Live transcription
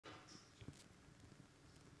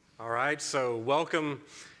All right, so welcome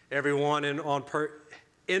everyone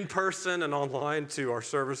in person and online to our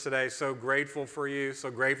service today. So grateful for you,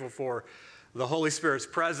 so grateful for the Holy Spirit's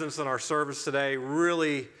presence in our service today.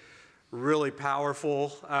 Really, really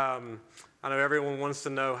powerful. I know everyone wants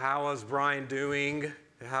to know, how is Bryan doing?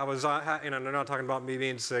 How is I, they're not talking about me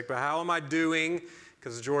being sick, but how am I doing?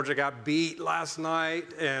 Because Georgia got beat last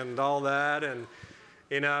night and all that, and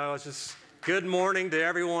it's just good morning to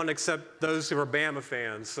everyone except those who are Bama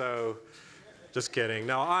fans. So, just kidding.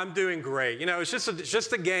 No, I'm doing great. It's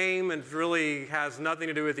just a game, and it really has nothing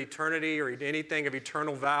to do with eternity or anything of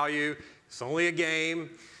eternal value. It's only a game.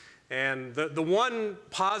 And the one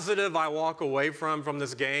positive I walk away from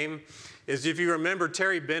this game is, if you remember,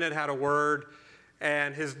 Terry Bennett had a word,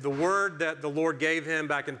 and the word that the Lord gave him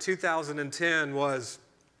back in 2010 was,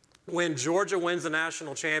 when Georgia wins the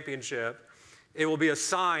national championship, it will be a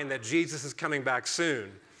sign that Jesus is coming back soon.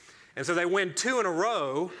 And so they win 2 in a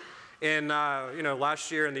row in last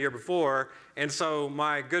year and the year before. And so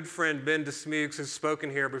my good friend Ben DeSmukes, who's spoken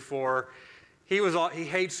here before, he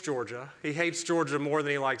hates Georgia. He hates Georgia more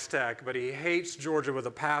than he likes Tech, but he hates Georgia with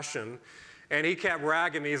a passion. And he kept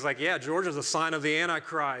ragging me. He's like, yeah, Georgia's a sign of the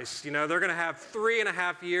Antichrist. They're going to have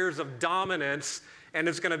 3.5 years of dominance, and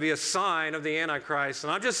it's going to be a sign of the Antichrist.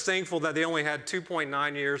 And I'm just thankful that they only had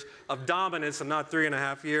 2.9 years of dominance and not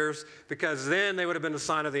 3.5 years, because then they would have been a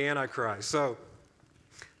sign of the Antichrist. So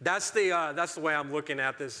that's the way I'm looking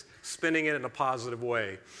at this, spinning it in a positive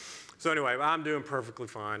way. So anyway, I'm doing perfectly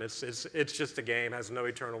fine. It's just a game, has no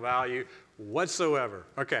eternal value whatsoever.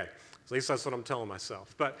 Okay, at least that's what I'm telling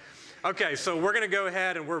myself. But okay, so we're going to go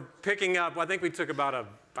ahead and we're picking up. I think we took about a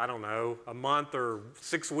month or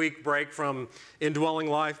 6-week break from Indwelling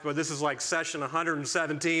Life, but this is like session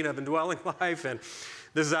 117 of Indwelling Life, and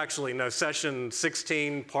this is actually, session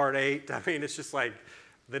 16, part 8. I mean, it's just like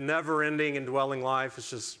the never-ending Indwelling Life. It's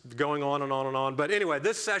just going on and on and on. But anyway,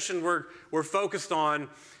 this session we're focused on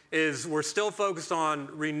is, we're still focused on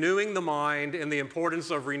renewing the mind and the importance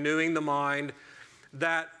of renewing the mind,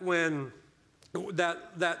 that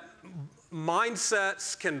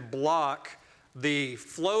mindsets can block the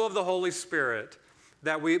flow of the Holy Spirit,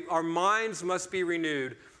 that our minds must be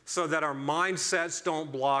renewed so that our mindsets don't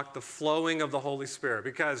block the flowing of the Holy Spirit.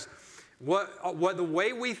 Because the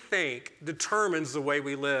way we think determines the way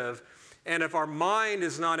we live. And if our mind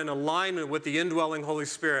is not in alignment with the indwelling Holy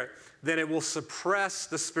Spirit, then it will suppress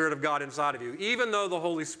the Spirit of God inside of you, even though the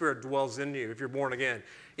Holy Spirit dwells in you if you're born again.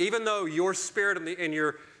 Even though your spirit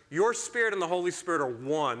your spirit and the Holy Spirit are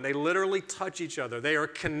one. They literally touch each other. They are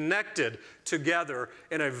connected together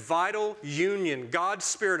in a vital union. God's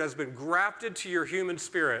Spirit has been grafted to your human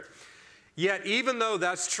spirit. Yet, even though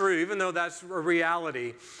that's true, even though that's a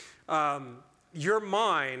reality, your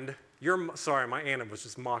mind, sorry, my Anna was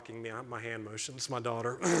just mocking me. My hand motion. It's my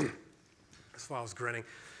daughter. That's why I was grinning.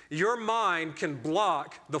 Your mind can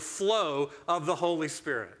block the flow of the Holy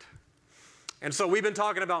Spirit. And so we've been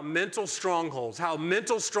talking about mental strongholds, how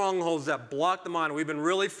mental strongholds that block the mind. We've been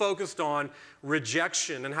really focused on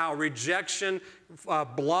rejection and how rejection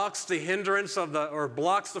blocks the hindrance or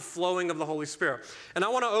blocks the flowing of the Holy Spirit. And I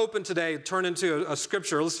want to turn into a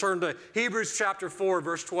scripture. Let's turn to Hebrews chapter 4,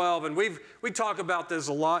 verse 12. And we talk about this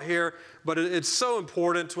a lot here, but it's so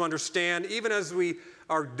important to understand, even as we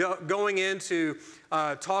are going into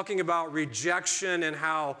talking about rejection and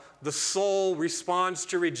how the soul responds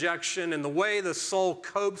to rejection and the way the soul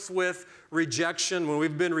copes with rejection when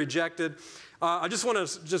we've been rejected. I just want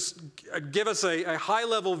to give us a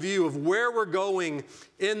high-level view of where we're going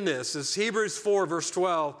in this. It's Hebrews 4, verse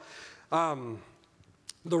 12. The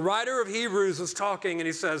writer of Hebrews is talking, and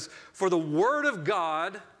he says, "For the Word of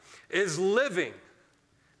God is living."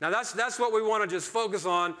 Now that's what we want to just focus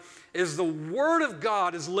on, is the Word of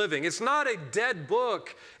God is living. It's not a dead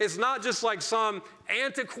book. It's not just like some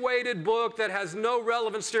antiquated book that has no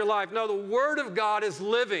relevance to your life. No, the Word of God is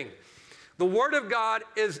living. The Word of God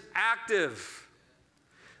is active.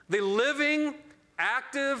 The living,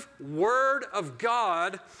 active Word of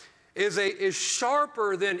God is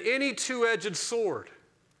sharper than any two-edged sword.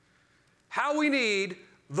 How we need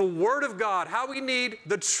the Word of God, how we need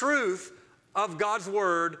the truth of God's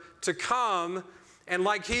Word to come, and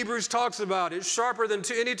like Hebrews talks about, it's sharper than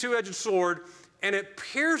any two-edged sword, and it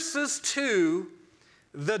pierces to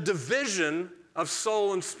the division of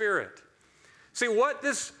soul and spirit. See, what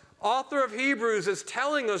this author of Hebrews is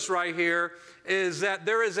telling us right here is that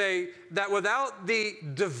that without the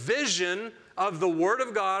division of the Word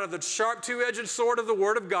of God, of the sharp two-edged sword of the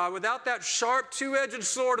Word of God, without that sharp two-edged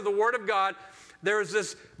sword of the Word of God, there's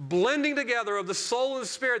this blending together of the soul and the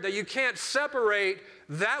spirit that you can't separate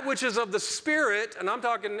that which is of the spirit, and I'm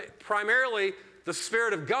talking primarily the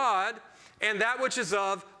Spirit of God, and that which is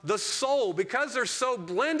of the soul. Because they're so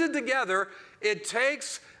blended together, it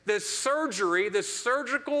takes this surgery, this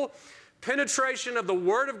surgical penetration of the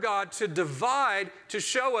Word of God to divide, to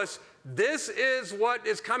show us this is what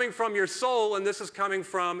is coming from your soul and this is coming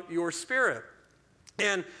from your spirit.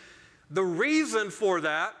 And the reason for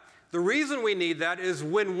that, the reason we need that is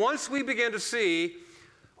once we begin to see,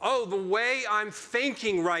 oh, the way I'm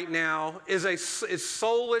thinking right now is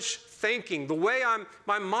soulish thinking. The way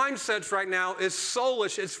my mindset's right now is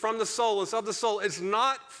soulish. It's from the soul. It's of the soul. It's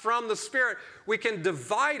not from the spirit. We can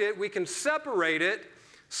divide it. We can separate it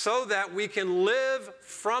so that we can live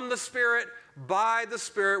from the spirit, by the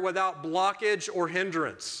spirit, without blockage or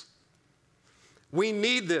hindrance. We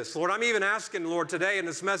need this. Lord, I'm even asking, Lord, today in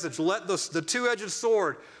this message, let the two-edged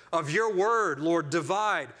sword of your word, Lord,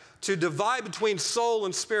 divide between soul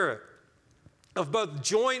and spirit, of both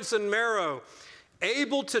joints and marrow,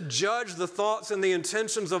 able to judge the thoughts and the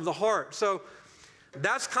intentions of the heart. So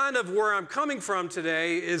that's kind of where I'm coming from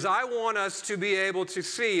today, is I want us to be able to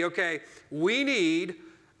see, okay, we need,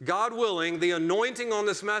 God willing, the anointing on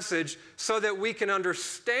this message so that we can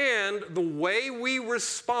understand the way we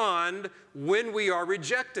respond when we are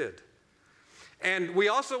rejected. And we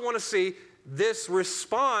also want to see this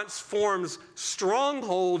response forms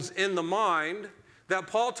strongholds in the mind that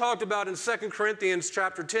Paul talked about in 2 Corinthians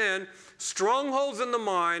chapter 10, strongholds in the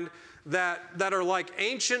mind that are like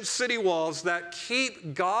ancient city walls that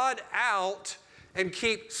keep God out and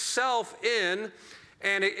keep self in,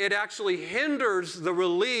 and it actually hinders the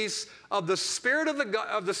release of the Spirit of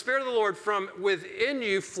the Lord from within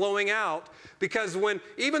you flowing out. Because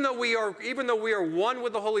even though we are one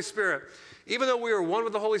with the Holy Spirit,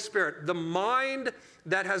 the mind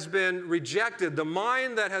that has been rejected, the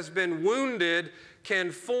mind that has been wounded,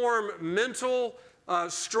 can form mental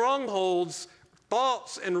strongholds,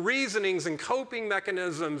 thoughts and reasonings and coping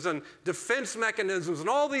mechanisms and defense mechanisms and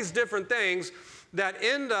all these different things that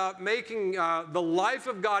end up making the life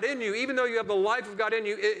of God in you, even though you have the life of God in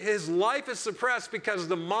you, his life is suppressed because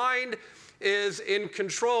the mind is in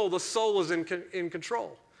control, the soul is in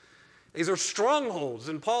control. These are strongholds,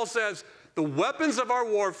 and Paul says, the weapons of our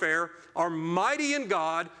warfare are mighty in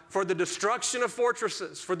God for the destruction of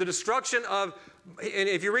fortresses, for the destruction of, and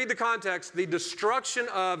if you read the context, the destruction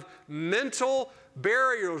of mental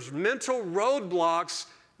barriers, mental roadblocks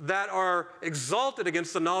that are exalted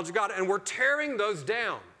against the knowledge of God, and we're tearing those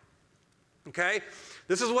down, okay?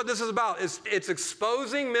 This is what this is about. It's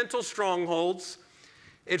exposing mental strongholds.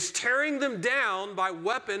 It's tearing them down by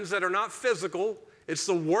weapons that are not physical. It's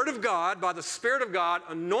the Word of God, by the Spirit of God,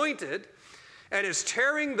 anointed, and it's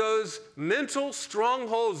tearing those mental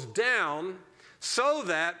strongholds down so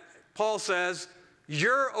that, Paul says,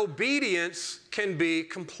 your obedience can be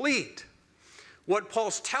complete. What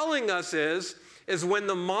Paul's telling us is when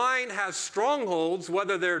the mind has strongholds,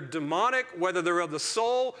 whether they're demonic, whether they're of the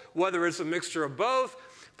soul, whether it's a mixture of both,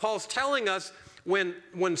 Paul's telling us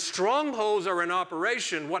when strongholds are in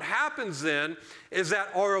operation, what happens then is that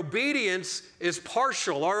our obedience is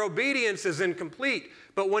partial. Our obedience is incomplete.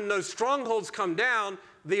 But when those strongholds come down,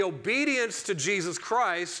 the obedience to Jesus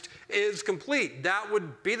Christ is complete. That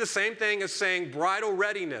would be the same thing as saying bridal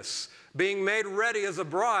readiness. Being made ready as a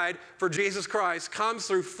bride for Jesus Christ comes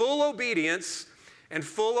through full obedience, and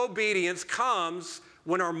full obedience comes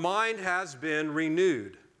when our mind has been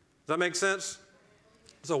renewed. Does that make sense?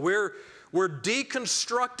 So we're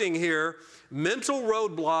deconstructing here mental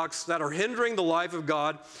roadblocks that are hindering the life of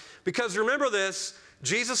God. Because remember this,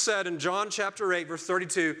 Jesus said in John chapter 8, verse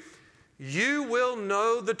 32, you will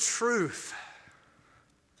know the truth.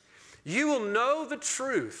 You will know the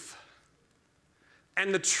truth,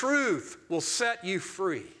 and the truth will set you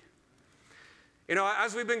free. You know,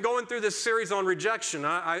 as we've been going through this series on rejection,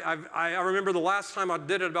 I remember the last time I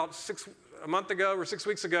did it about a month ago or 6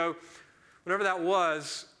 weeks ago, whenever that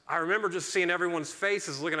was, I remember just seeing everyone's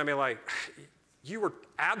faces looking at me like, you were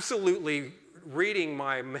absolutely reading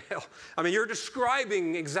my mail. I mean, you're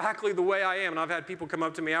describing exactly the way I am. And I've had people come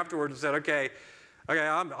up to me afterwards and said, okay,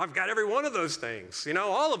 I've got every one of those things. You know,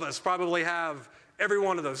 all of us probably have every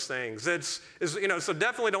one of those things. You know, so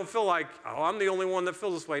definitely don't feel like, oh, I'm the only one that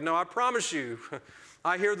feels this way. No, I promise you,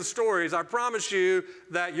 I hear the stories. I promise you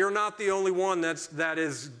that you're not the only one that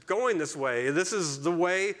is going this way. This is the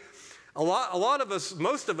way a lot of us,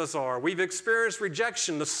 most of us are. We've experienced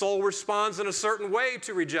rejection. The soul responds in a certain way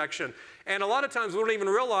to rejection. And a lot of times we don't even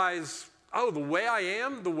realize, oh, the way I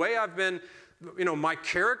am, the way I've been, you know, my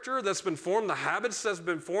character that's been formed, the habits that's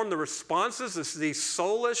been formed, the responses, these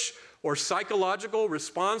soulish or psychological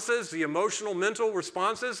responses, the emotional, mental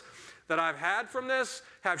responses that I've had from this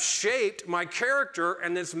have shaped my character,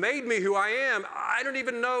 and it's made me who I am. I don't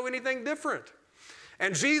even know anything different.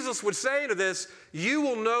 And Jesus would say to this, you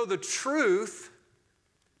will know the truth,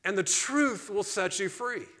 and the truth will set you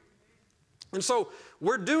free. And so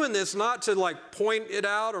we're doing this not to like point it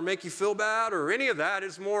out or make you feel bad or any of that.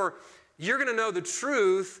 It's more, you're going to know the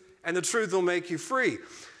truth, and the truth will make you free.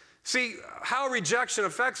 See, how rejection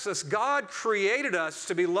affects us, God created us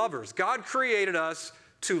to be lovers. God created us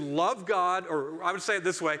to love God, or I would say it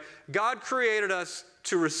this way, God created us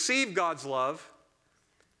to receive God's love,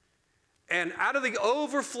 and out of the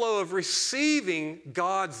overflow of receiving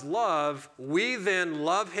God's love, we then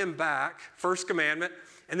love Him back, first commandment,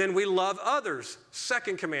 and then we love others,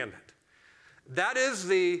 second commandment. That is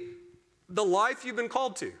the life you've been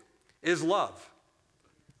called to, is love.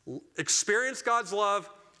 Experience God's love,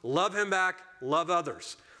 love Him back, love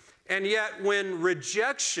others. And yet when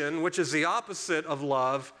rejection, which is the opposite of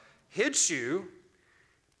love, hits you,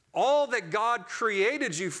 all that God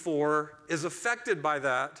created you for is affected by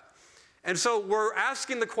that. And so we're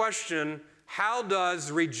asking the question, how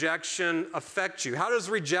does rejection affect you? How does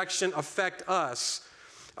rejection affect us?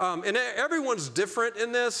 And everyone's different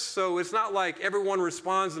in this, so it's not like everyone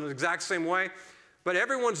responds in the exact same way, but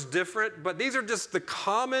everyone's different. But these are just the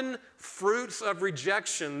common fruits of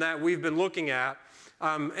rejection that we've been looking at.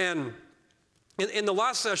 And in the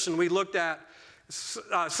last session, we looked at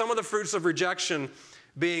some of the fruits of rejection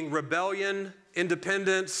being rebellion,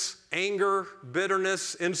 independence, anger,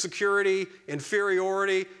 bitterness, insecurity,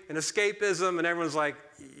 inferiority, and escapism. And everyone's like,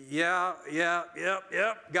 yeah,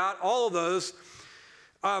 got all of those.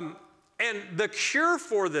 And the cure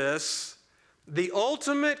for this, the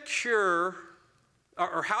ultimate cure,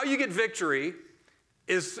 or how you get victory,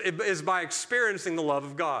 is by experiencing the love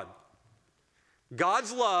of God.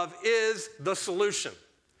 God's love is the solution.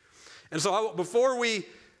 And so before we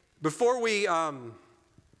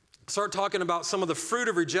start talking about some of the fruit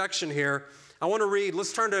of rejection here, I want to read,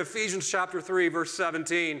 let's turn to Ephesians chapter 3, verse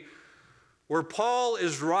 17, where Paul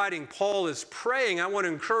is writing, Paul is praying. I want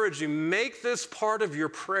to encourage you, make this part of your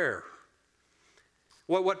prayer.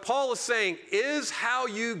 What Paul is saying is how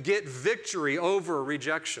you get victory over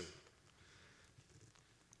rejection.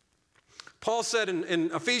 Paul said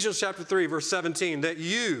in Ephesians chapter 3, verse 17, that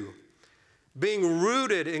you, being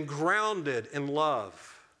rooted and grounded in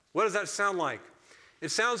love. What does that sound like? It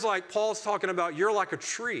sounds like Paul's talking about you're like a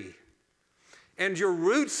tree, and your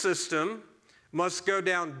root system must go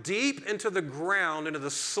down deep into the ground, into the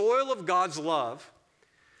soil of God's love,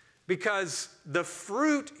 because the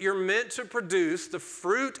fruit you're meant to produce, the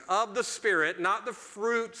fruit of the Spirit, not the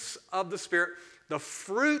fruits of the Spirit, the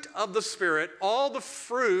fruit of the Spirit, all the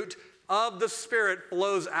fruit of the Spirit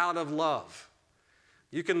flows out of love.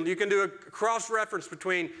 You can do a cross-reference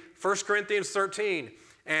between 1 Corinthians 13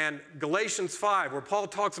 and Galatians 5, where Paul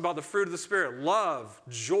talks about the fruit of the Spirit: love,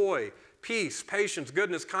 joy, peace, patience,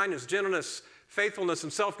 goodness, kindness, gentleness, faithfulness,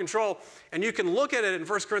 and self-control. And you can look at it in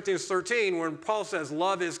 1 Corinthians 13, when Paul says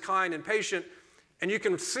love is kind and patient, and you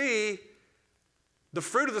can see the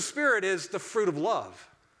fruit of the Spirit is the fruit of love.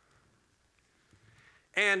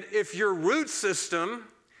 And if your root system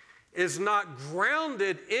is not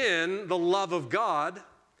grounded in the love of God,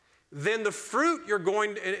 then the fruit you're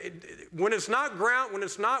going to, when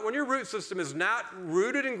your root system is not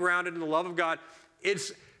rooted and grounded in the love of God,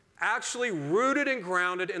 it's actually rooted and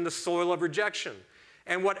grounded in the soil of rejection.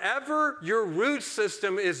 And whatever your root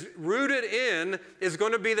system is rooted in is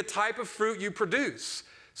going to be the type of fruit you produce.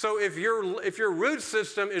 So if your root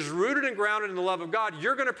system is rooted and grounded in the love of God,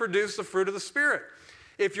 you're going to produce the fruit of the Spirit.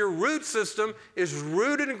 If your root system is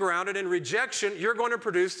rooted and grounded in rejection, you're going to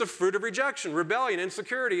produce the fruit of rejection: rebellion,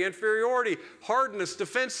 insecurity, inferiority, hardness,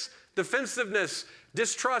 defensiveness,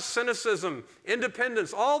 distrust, cynicism,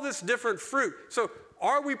 independence, all this different fruit. So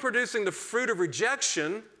are we producing the fruit of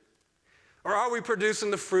rejection, or are we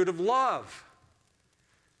producing the fruit of love?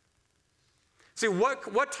 See,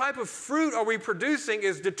 what type of fruit are we producing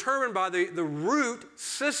is determined by the root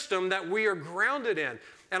system that we are grounded in.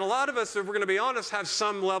 And a lot of us, if we're going to be honest, have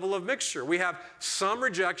some level of mixture. We have some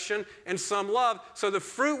rejection and some love. So the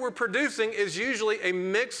fruit we're producing is usually a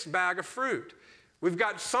mixed bag of fruit. We've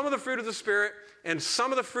got some of the fruit of the Spirit and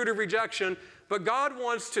some of the fruit of rejection, but God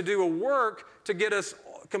wants to do a work to get us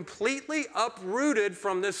completely uprooted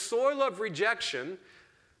from this soil of rejection,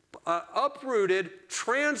 uprooted,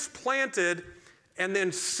 transplanted, and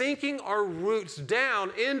then sinking our roots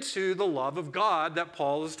down into the love of God that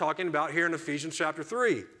Paul is talking about here in Ephesians chapter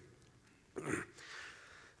 3.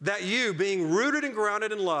 That you, being rooted and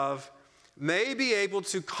grounded in love, may be able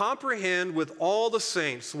to comprehend with all the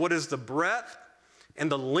saints what is the breadth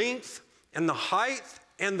and the length and the height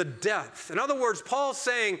and the depth. In other words,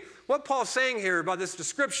 what Paul's saying here about this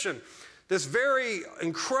description, this very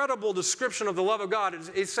incredible description of the love of God,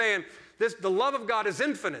 he's saying the love of God is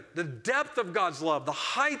infinite. The depth of God's love, the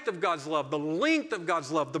height of God's love, the length of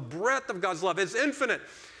God's love, the breadth of God's love is infinite.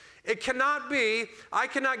 It cannot be, I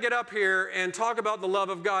cannot get up here and talk about the love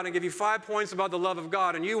of God and give you 5 points about the love of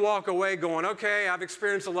God and you walk away going, okay, I've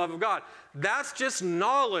experienced the love of God. That's just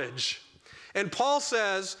knowledge. And Paul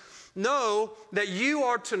says, know that you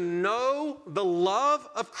are to know the love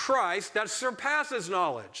of Christ that surpasses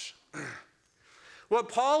knowledge. What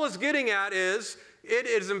Paul is getting at is, it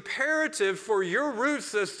is imperative for your root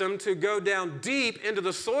system to go down deep into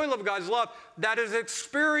the soil of God's love that is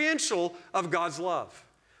experiential of God's love.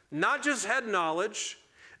 Not just head knowledge,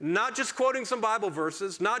 not just quoting some Bible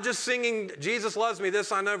verses, not just singing, Jesus loves me,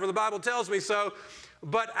 this I know for the Bible tells me so,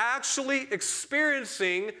 but actually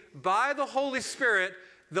experiencing by the Holy Spirit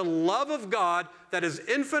the love of God that is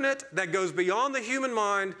infinite, that goes beyond the human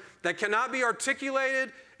mind, that cannot be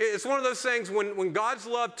articulated. It's one of those things when God's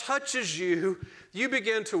love touches you, you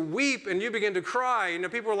begin to weep and you begin to cry. You know,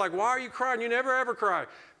 people are like, why are you crying? You never ever cry.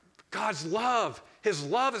 God's love. His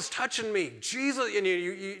love is touching me. Jesus, and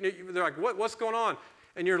they're like, what's going on?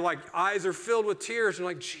 And you're like, eyes are filled with tears. And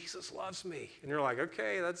you're like, Jesus loves me. And you're like,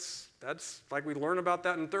 okay, that's like we learned about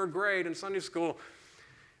that in 3rd grade in Sunday school.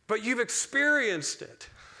 But you've experienced it.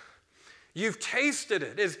 You've tasted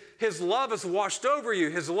it. His love has washed over you.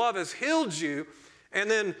 His love has healed you. And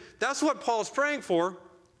then that's what Paul's praying for,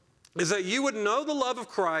 is that you would know the love of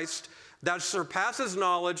Christ that surpasses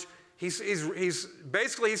knowledge. He's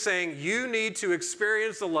basically saying you need to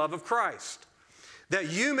experience the love of Christ, that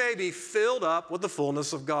you may be filled up with the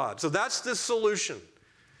fullness of God. So that's the solution.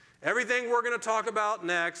 Everything we're going to talk about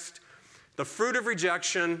next, the fruit of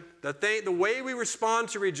rejection, the way we respond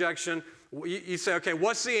to rejection, you say, okay,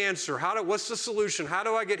 what's the answer? What's the solution? How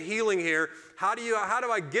do I get healing here? How do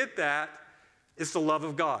I get that? It's the love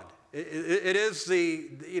of God. It is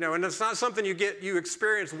and it's not something you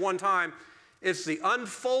experience one time. It's the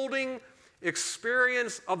unfolding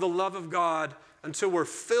experience of the love of God until we're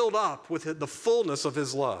filled up with the fullness of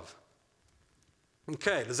His love.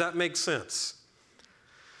 Okay, does that make sense?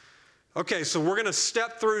 Okay, so we're going to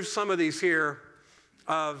step through some of these here,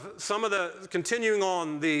 continuing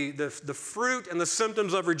on the fruit and the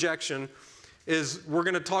symptoms of rejection is we're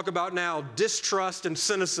going to talk about now distrust and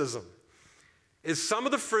cynicism. Is some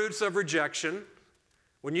of the fruits of rejection.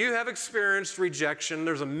 When you have experienced rejection,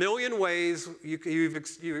 there's a million ways you've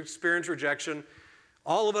experienced rejection.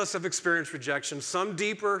 All of us have experienced rejection, some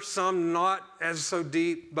deeper, some not as so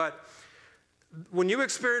deep. But when you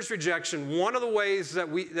experience rejection, one of the ways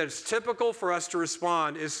that's typical for us to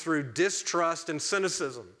respond is through distrust and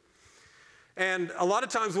cynicism. And a lot of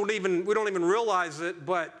times we don't even realize it,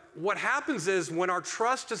 but what happens is when our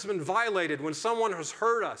trust has been violated, when someone has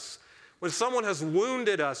hurt us, when someone has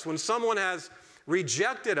wounded us, when someone has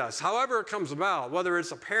rejected us, however it comes about, whether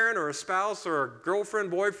it's a parent or a spouse or a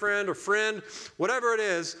girlfriend, boyfriend, or friend, whatever it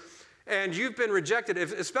is, and you've been rejected,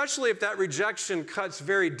 especially if that rejection cuts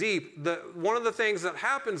very deep, one of the things that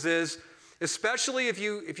happens is, especially if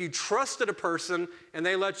you trusted a person and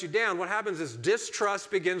they let you down, what happens is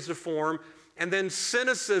distrust begins to form, and then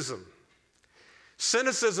cynicism.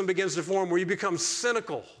 Cynicism begins to form where you become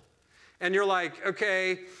cynical. And you're like,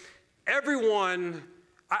 okay, everyone,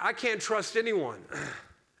 I can't trust anyone.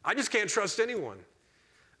 I just can't trust anyone.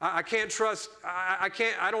 I can't trust, I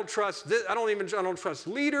don't trust this, I don't trust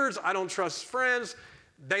leaders, I don't trust friends.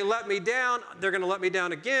 They let me down, they're going to let me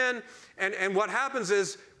down again. And what happens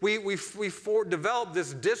is we develop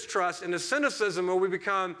this distrust and this cynicism where we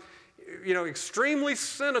become, extremely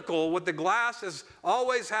cynical with the glass is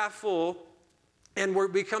always half full. And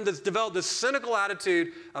develop this cynical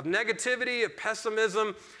attitude of negativity, of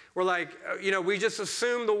pessimism. We're like, we just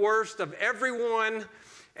assume the worst of everyone,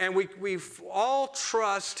 and all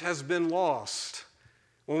trust has been lost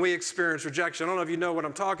when we experience rejection. I don't know if you know what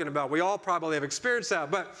I'm talking about. We all probably have experienced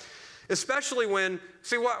that, but especially when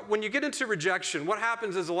you get into rejection, what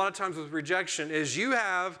happens is a lot of times with rejection is you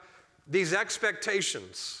have these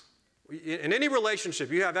expectations. In any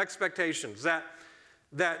relationship, you have expectations that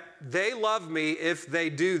they love me if they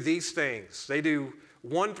do these things. They do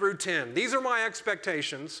 1 through 10. These are my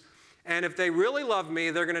expectations, and if they really love me,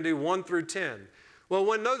 they're going to do 1 through 10. Well,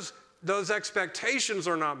 when those expectations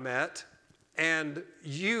are not met, and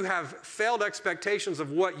you have failed expectations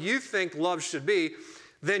of what you think love should be,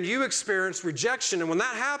 then you experience rejection. And when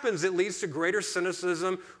that happens, it leads to greater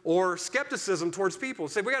cynicism or skepticism towards people.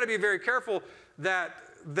 So we got to be very careful that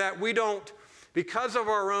we don't, because of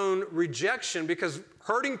our own rejection, because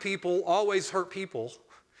hurting people always hurt people.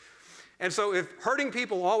 And so if hurting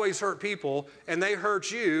people always hurt people and they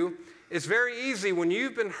hurt you, it's very easy when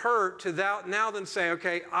you've been hurt to now then say,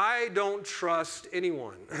 okay, I don't trust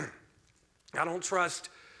anyone. I don't trust,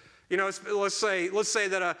 let's say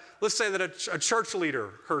that a church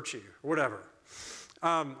leader hurt you, or whatever.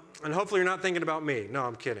 And hopefully you're not thinking about me. No,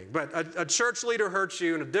 I'm kidding. But a church leader hurts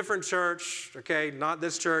you in a different church, okay, not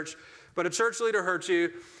this church, but a church leader hurts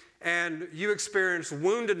you, and you experience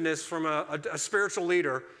woundedness from a spiritual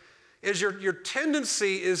leader. Your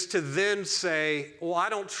tendency is to then say, well, I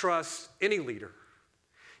don't trust any leader.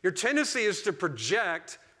 Your tendency is to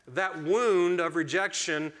project that wound of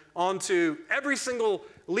rejection onto every single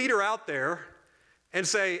leader out there and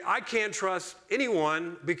say, I can't trust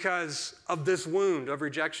anyone because of this wound of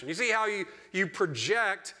rejection. You see how you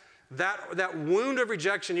project that wound of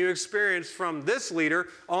rejection you experience from this leader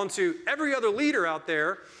onto every other leader out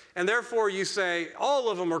there, and therefore you say, all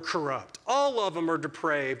of them are corrupt, all of them are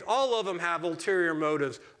depraved, all of them have ulterior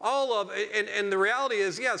motives, and the reality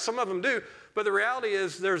is, yeah, some of them do, but the reality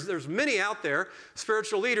is there's many out there,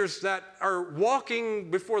 spiritual leaders that are walking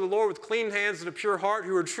before the Lord with clean hands and a pure heart,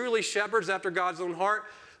 who are truly shepherds after God's own heart.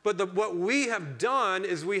 But what we have done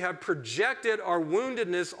is we have projected our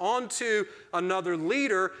woundedness onto another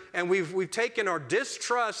leader, and we've taken our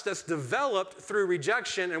distrust that's developed through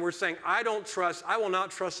rejection, and we're saying, I will not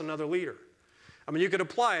trust another leader. I mean, you could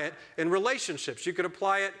apply it in relationships. You could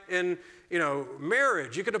apply it in,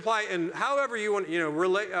 marriage. You could apply it in however you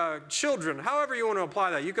want, children, however you want to apply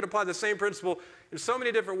that. You could apply the same principle in so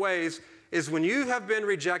many different ways. Is when you have been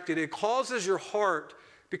rejected, it causes your heart,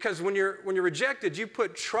 because when you're rejected, you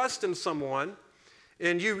put trust in someone,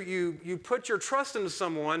 and you put your trust into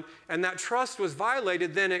someone, and that trust was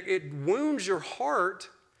violated, then it wounds your heart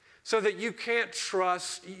so that you can't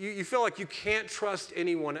trust, you feel like you can't trust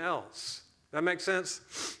anyone else. That makes sense?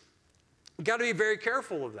 You've got to be very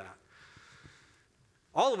careful of that.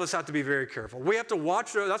 All of us have to be very careful. We have to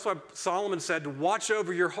watch, that's why Solomon said to watch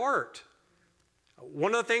over your heart.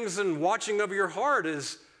 One of the things in watching over your heart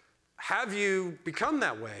is, have you become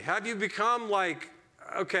that way? Have you become like,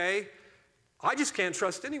 okay, I just can't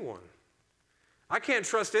trust anyone. I can't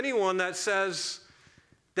trust anyone that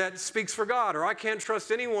speaks for God, or I can't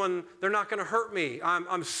trust anyone, they're not going to hurt me.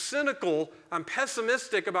 I'm cynical, I'm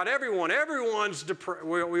pessimistic about everyone. Everyone's depraved.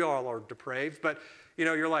 We all are depraved, but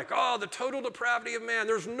you're like, oh, the total depravity of man.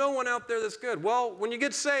 There's no one out there that's good. Well, when you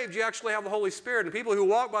get saved, you actually have the Holy Spirit, and people who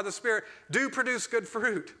walk by the Spirit do produce good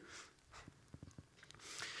fruit.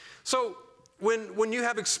 So when you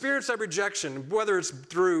have experienced that rejection, whether it's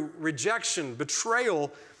through rejection,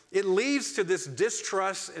 betrayal, it leads to this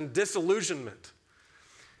distrust and disillusionment.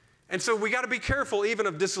 And so we got to be careful even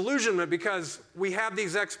of disillusionment, because we have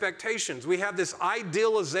these expectations. We have this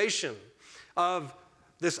idealization of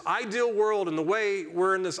this ideal world, and the way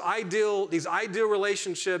we're in these ideal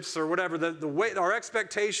relationships or whatever, the way our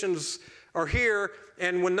expectations are here,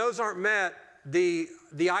 and when those aren't met,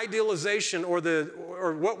 the idealization or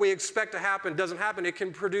what we expect to happen doesn't happen. It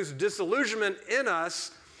can produce disillusionment in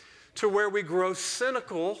us to where we grow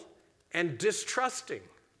cynical and distrusting.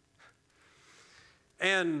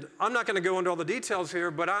 And I'm not going to go into all the details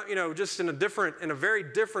here, but just in a very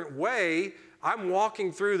different way, I'm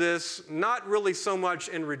walking through this, not really so much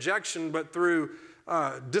in rejection, but through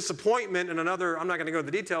disappointment in another. I'm not going to go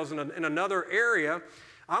into the details in another area.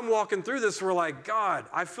 I'm walking through this, we're like, God,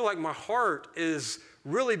 I feel like my heart is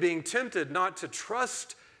really being tempted not to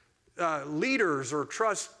trust leaders or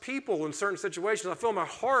trust people in certain situations. I feel my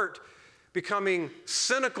heart becoming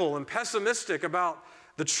cynical and pessimistic about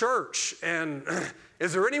the church. And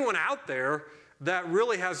is there anyone out there that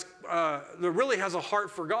really has a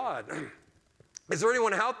heart for God? Is there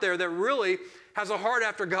anyone out there that really has a heart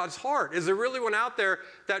after God's heart? Is there really one out there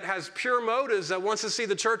that has pure motives, that wants to see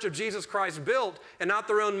the church of Jesus Christ built and not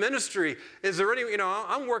their own ministry? Is there any,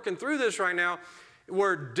 I'm working through this right now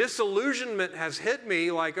where disillusionment has hit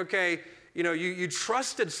me, like, okay, you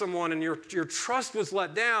trusted someone and your trust was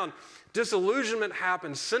let down. Disillusionment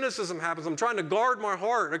happens, cynicism happens. I'm trying to guard my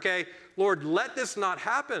heart. Okay, Lord, let this not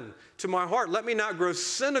happen to my heart. Let me not grow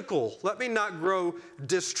cynical. Let me not grow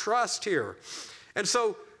distrust here. And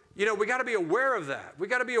so, we got to be aware of that. We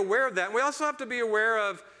got to be aware of that. And we also have to be aware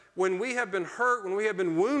of when we have been hurt, when we have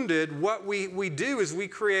been wounded, what we do is we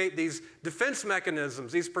create these defense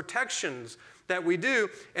mechanisms, these protections that we do.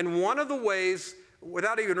 And one of the ways,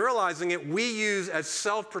 without even realizing it, we use as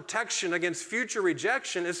self-protection against future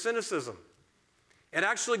rejection is cynicism. It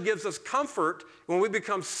actually gives us comfort when we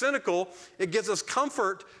become cynical. It gives us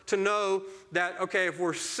comfort to know that, okay, if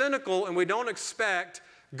we're cynical and we don't expect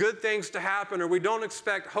good things to happen or we don't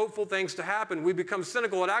expect hopeful things to happen, we become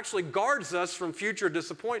cynical. It actually guards us from future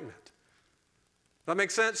disappointment. Does that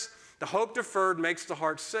make sense? The hope deferred makes the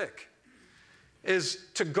heart sick. Is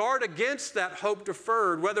to guard against that hope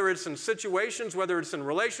deferred, whether it's in situations, whether it's in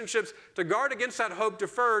relationships, to guard against that hope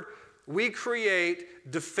deferred, we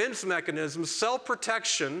create defense mechanisms,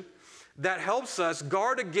 self-protection, that helps us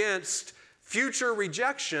guard against future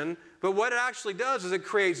rejection. But what it actually does is it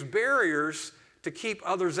creates barriers to keep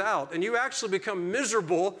others out. And you actually become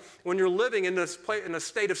miserable when you're living in a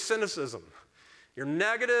state of cynicism. You're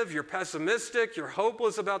negative, you're pessimistic, you're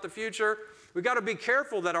hopeless about the future. We've got to be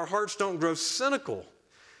careful that our hearts don't grow cynical.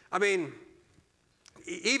 I mean,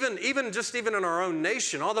 even in our own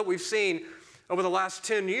nation, all that we've seen over the last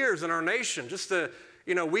 10 years in our nation,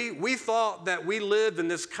 we thought that we lived in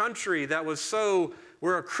this country that was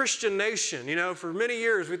we're a Christian nation. For many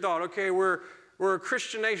years we thought, okay, we're a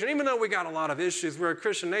Christian nation. Even though we got a lot of issues, we're a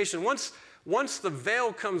Christian nation. Once the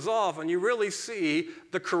veil comes off and you really see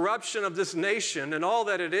the corruption of this nation and all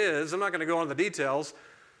that it is, I'm not going to go into the details.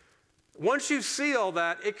 Once you see all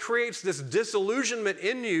that, it creates this disillusionment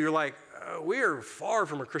in you. You're like, we are far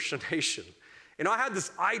from a Christian nation. I had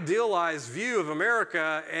this idealized view of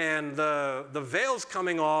America, and the veil's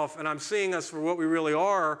coming off, and I'm seeing us for what we really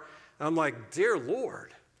are. And I'm like, dear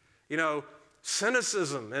Lord,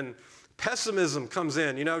 cynicism and pessimism comes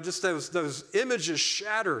in, just those images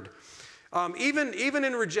shattered. Even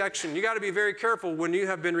in rejection, you got to be very careful when you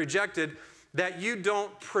have been rejected that you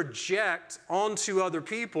don't project onto other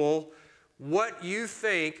people what you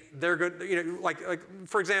think they're going. Like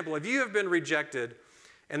for example, if you have been rejected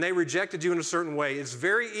and they rejected you in a certain way, it's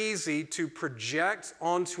very easy to project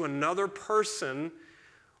onto another person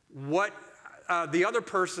what the other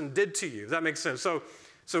person did to you. Does that make sense? So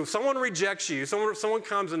someone rejects you. Someone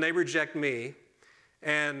comes and they reject me,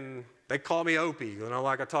 and they call me Opie,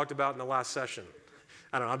 like I talked about in the last session.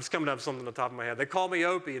 I don't know, I'm just coming up with something on the top of my head. They call me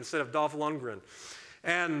Opie instead of Dolph Lundgren.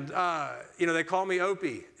 And, they call me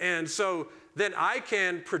Opie. And so then I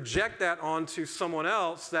can project that onto someone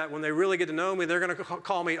else that when they really get to know me, they're going to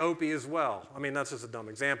call me Opie as well. I mean, that's just a dumb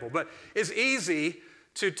example. But it's easy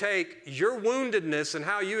to take your woundedness and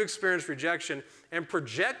how you experience rejection and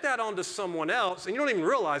project that onto someone else, and you don't even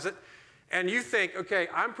realize it. And you think, okay,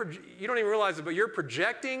 you don't even realize it, but you're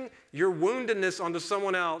projecting your woundedness onto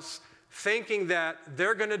someone else, thinking that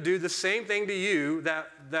they're going to do the same thing to you that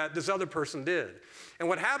this other person did. And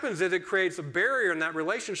what happens is it creates a barrier in that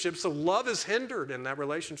relationship, so love is hindered in that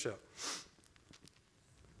relationship.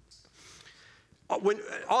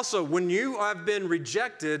 When you have been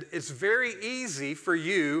rejected, it's very easy for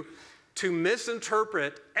you to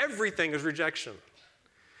misinterpret everything as rejection.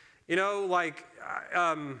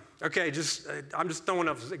 I'm just throwing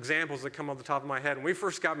up examples that come off the top of my head. When we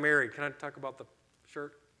first got married, can I talk about the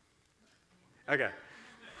shirt? Okay.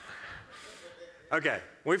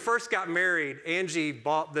 When we first got married, Angie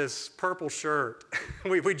bought this purple shirt.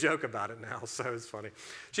 we joke about it now, so it's funny.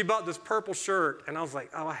 She bought this purple shirt, and I was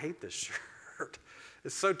like, oh, I hate this shirt.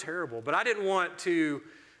 It's so terrible. But I didn't want to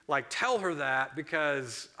tell her that,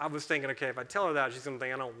 because I was thinking, okay, if I tell her that, she's going to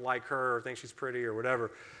think I don't like her or think she's pretty or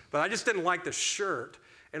whatever. But I just didn't like the shirt.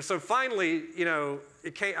 And so finally,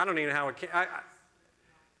 it came, I don't even know how it came.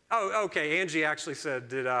 Okay, Angie actually said,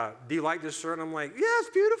 do you like this shirt? And I'm like, yeah, it's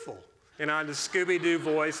beautiful. In the Scooby-Doo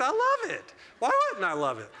voice, I love it. Why wouldn't I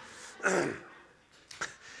love it?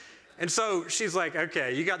 And so she's like,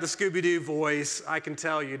 okay, you got the Scooby-Doo voice. I can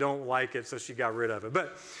tell you don't like it, so she got rid of it.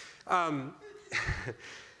 But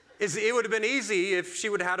it would have been easy if she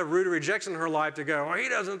would have had a root of rejection in her life to go, oh, he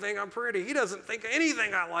doesn't think I'm pretty. He doesn't think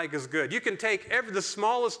anything I like is good. You can take the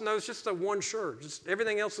smallest note, just a one shirt. Just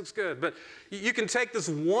everything else looks good. But you can take this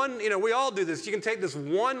one, we all do this. You can take this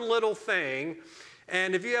one little thing,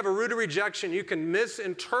 and if you have a root of rejection, you can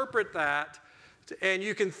misinterpret that, and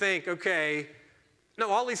you can think, okay, no,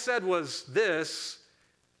 all he said was this,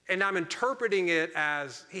 and I'm interpreting it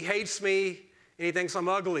as he hates me and he thinks I'm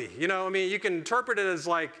ugly. You can interpret it as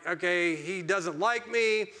okay, he doesn't like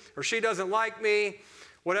me or she doesn't like me,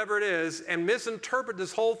 whatever it is, and misinterpret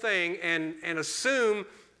this whole thing and assume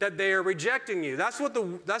that they are rejecting you. That's what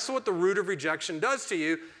the root of rejection does to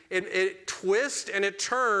you. It twists and it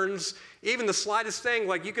turns even the slightest thing.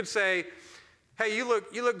 Like you could say, hey, you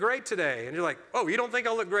look great today. And you're like, oh, you don't think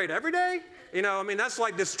I look great every day? That's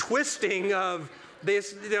like this twisting of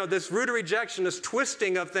this, this root of rejection, this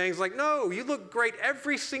twisting of things. Like, no, you look great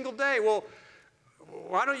every single day. Well,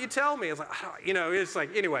 why don't you tell me? It's like, it's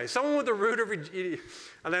like, anyway, someone with a root of rejection,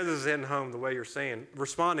 I know this is hitting home the way you're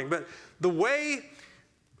responding, but the way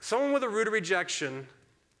someone with a root of rejection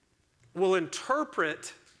will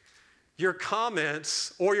interpret your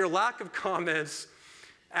comments or your lack of comments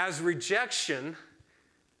as rejection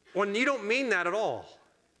when you don't mean that at all.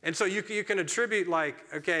 And so you can attribute like,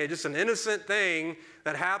 okay, just an innocent thing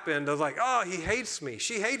that happened. I was like, oh, he hates me.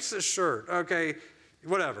 She hates this shirt. Okay,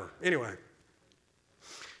 whatever. Anyway.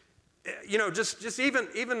 You know, just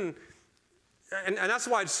even and that's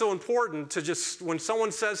why it's so important to just, when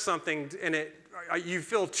someone says something and you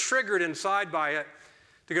feel triggered inside by it,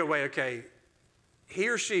 to go, wait, okay, he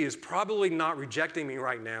or she is probably not rejecting me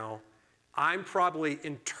right now. I'm probably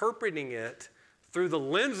interpreting it through the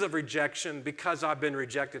lens of rejection because I've been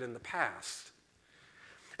rejected in the past.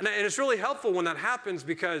 And it's really helpful when that happens,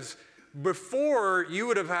 because before you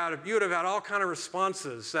would have had all kind of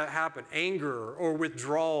responses that happen, anger or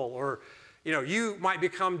withdrawal, or you might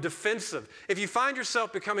become defensive. If you find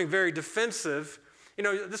yourself becoming very defensive,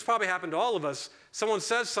 this probably happened to all of us. Someone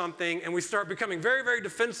says something and we start becoming very, very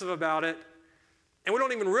defensive about it, and we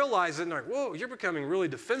don't even realize it, and like, whoa, you're becoming really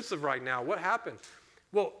defensive right now. What happened?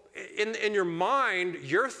 Well, in your mind,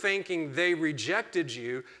 you're thinking they rejected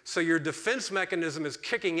you, so your defense mechanism is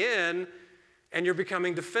kicking in, and you're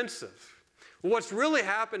becoming defensive. Well, what's really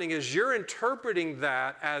happening is you're interpreting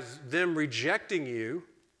that as them rejecting you,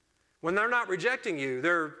 when they're not rejecting you.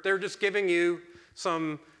 They're just giving you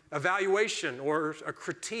some evaluation or a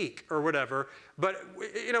critique or whatever. But,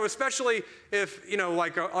 especially if,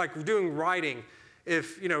 like doing writing,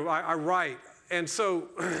 if, I write, and so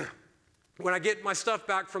when I get my stuff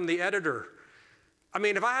back from the editor, I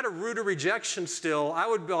mean, if I had a root of rejection still, I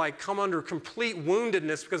would be like come under complete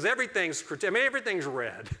woundedness, because everything's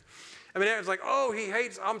red. I mean, it's like, oh,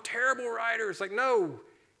 I'm a terrible writer. It's like, no,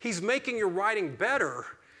 he's making your writing better.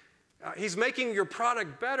 He's making your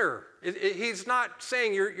product better. He's not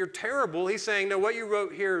saying you're terrible. He's saying, no, what you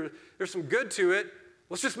wrote here, there's some good to it.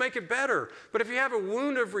 Let's just make it better. But if you have a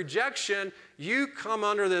wound of rejection, you come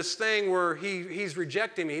under this thing where he's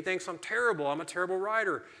rejecting me. He thinks I'm terrible. I'm a terrible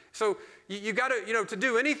writer. So you got to, to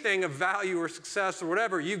do anything of value or success or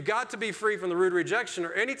whatever, you've got to be free from the root of rejection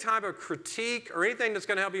or any type of critique or anything that's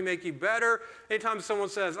going to help you make you better. Anytime someone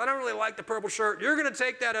says, I don't really like the purple shirt, you're going to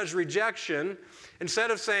take that as rejection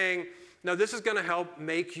instead of saying, no, this is going to help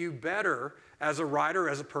make you better as a writer,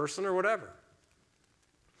 as a person, or whatever.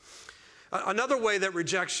 Another way that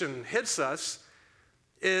rejection hits us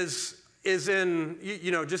is in,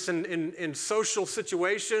 just in social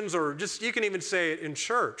situations, or just, you can even say it in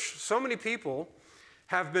church. So many people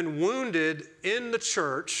have been wounded in the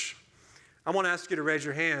church. I want to ask you to raise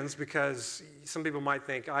your hands, because some people might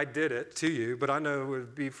think I did it to you, but I know it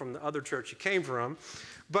would be from the other church you came from.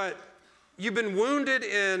 But you've been wounded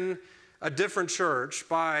in a different church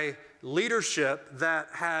by leadership that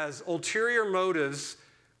has ulterior motives,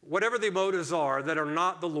 whatever the motives are, that are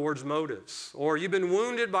not the Lord's motives. Or you've been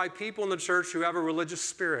wounded by people in the church who have a religious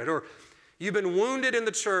spirit. Or you've been wounded in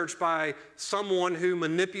the church by someone who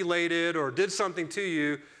manipulated or did something to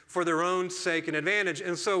you for their own sake and advantage.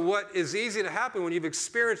 And so what is easy to happen when you've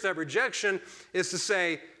experienced that rejection is to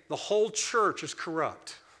say, the whole church is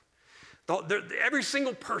corrupt. Every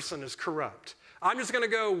single person is corrupt. I'm just going to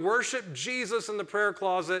go worship Jesus in the prayer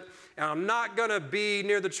closet, and I'm not going to be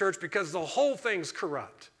near the church because the whole thing's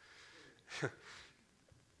corrupt.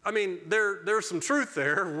 I mean, there's some truth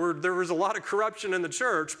there. There was a lot of corruption in the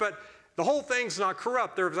church, but the whole thing's not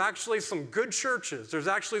corrupt. There's actually some good churches. There's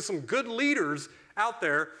actually some good leaders out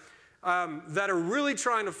there that are really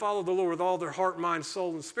trying to follow the Lord with all their heart, mind,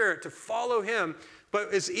 soul, and spirit, to follow Him. But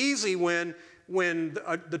it's easy when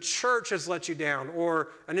the church has let you down, or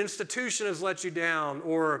an institution has let you down,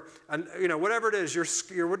 or whatever it is,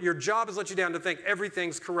 your job has let you down, to think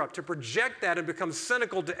everything's corrupt, to project that and become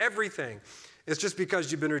cynical to everything. It's just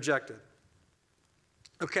because you've been rejected.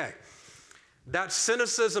 Okay, that's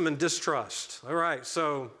cynicism and distrust. All right,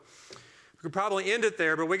 so we could probably end it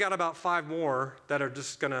there, but we got about 5 more that are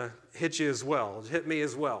just going to hit you as well, hit me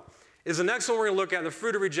as well. The next one we're going to look at, the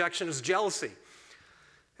fruit of rejection, is jealousy.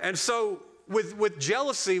 And so with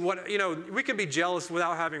jealousy, we can be jealous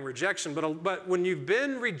without having rejection, but when you've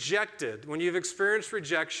been rejected, when you've experienced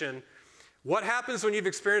rejection, what happens when you've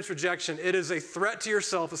experienced rejection? It is a threat to your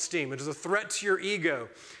self-esteem. It is a threat to your ego.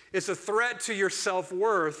 It's a threat to your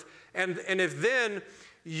self-worth. And if then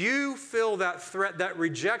you feel that threat, that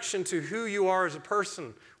rejection to who you are as a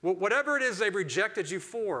person, whatever it is they've rejected you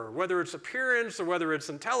for, whether it's appearance or whether it's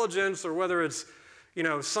intelligence or whether it's,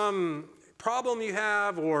 some problem you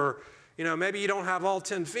have, or maybe you don't have all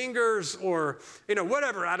 10 fingers, or,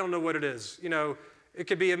 whatever. I don't know what it is. It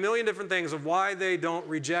could be a million different things of why they don't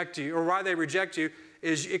reject you, or why they reject you.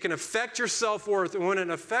 Is it can affect your self-worth. And when it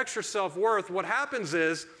affects your self-worth, what happens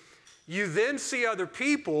is you then see other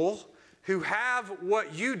people who have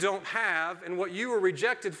what you don't have and what you were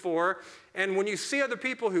rejected for. And when you see other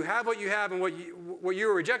people who have what you have and what you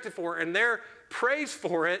were rejected for and their praise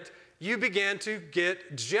for it, you begin to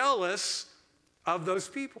get jealous of those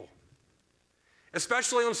people,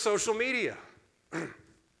 especially on social media.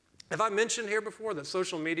 Have I mentioned here before that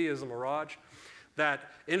social media is a mirage?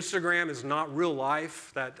 That Instagram is not real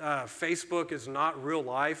life, that Facebook is not real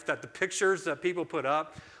life, that the pictures that people put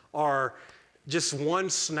up are just one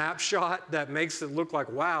snapshot that makes it look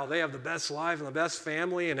like, wow, they have the best life and the best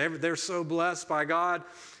family and they're so blessed by God.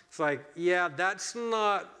 It's like, yeah, that's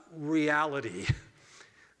not reality.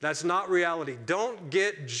 That's not reality. Don't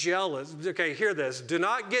get jealous. Okay, hear this. Do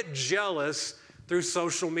not get jealous through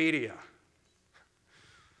social media.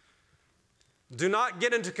 Do not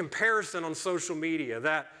get into comparison on social media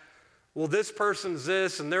that, well, this person's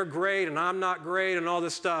this and they're great and I'm not great and all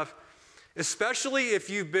this stuff. Especially if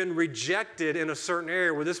you've been rejected in a certain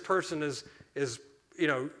area where this person is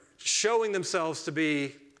showing themselves to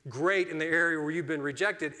be great in the area where you've been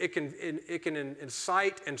rejected, it can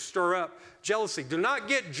incite and stir up jealousy. Do not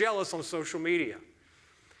get jealous on social media.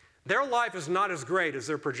 Their life is not as great as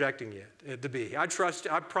they're projecting it to be. I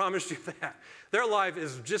promise you that. Their life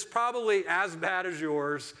is just probably as bad as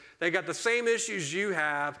yours. They got the same issues you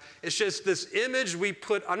have. It's just this image we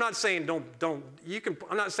put. I'm not saying I'm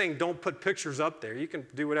not saying don't put pictures up there. You can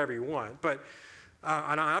do whatever you want. But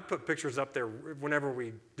I put pictures up there whenever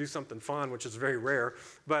we do something fun, which is very rare.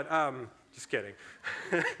 But just kidding.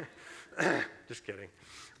 Just kidding.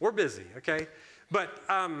 We're busy, okay? But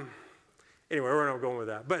anyway, we're not going with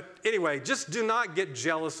that. But anyway, just do not get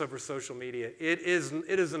jealous over social media. It is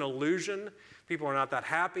an illusion. People are not that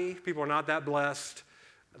happy. People are not that blessed.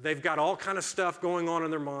 They've got all kind of stuff going on in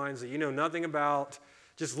their minds that you know nothing about.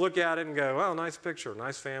 Just look at it and go, well, nice picture,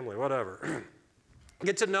 nice family, whatever.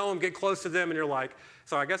 Get to know them, get close to them, and you're like,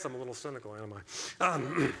 so I guess I'm a little cynical, am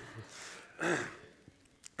I?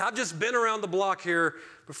 I've just been around the block here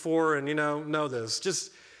before and, know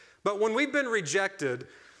this. But when we've been rejected,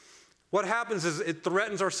 what happens is it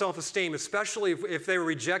threatens our self-esteem, especially if they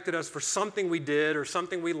rejected us for something we did or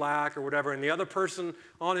something we lack or whatever, and the other person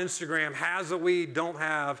on Instagram has what we don't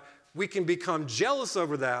have. We can become jealous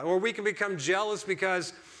over that, or we can become jealous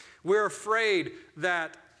because we're afraid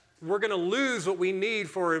that we're going to lose what we need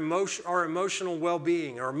for our emotional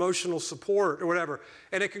well-being, our emotional support or whatever.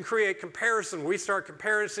 And it can create comparison. We start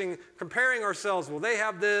comparing ourselves. Well, they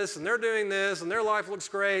have this and they're doing this and their life looks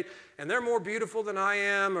great and they're more beautiful than I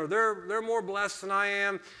am or they're more blessed than I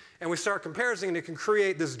am. And we start comparing and it can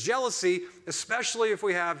create this jealousy, especially if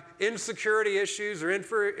we have insecurity issues or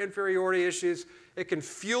inferiority issues. It can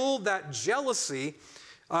fuel that jealousy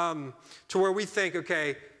to where we think,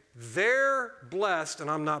 okay, they're blessed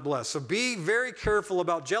and I'm not blessed. So be very careful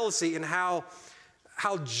about jealousy and how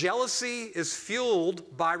jealousy is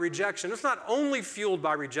fueled by rejection. It's not only fueled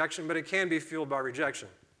by rejection, but it can be fueled by rejection.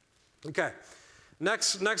 Okay,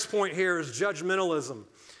 next point here is judgmentalism.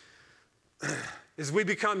 Is we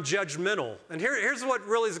become judgmental. And here's what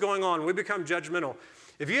really is going on. We become judgmental.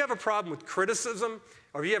 If you have a problem with criticism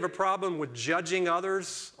or if you have a problem with judging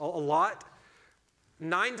others a lot,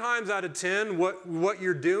 9 times out of 10, what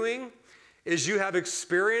you're doing is you have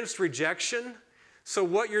experienced rejection. So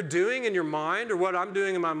what you're doing in your mind, or what I'm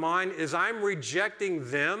doing in my mind, is I'm rejecting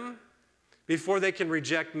them before they can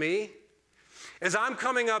reject me. As I'm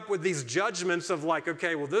coming up with these judgments of like,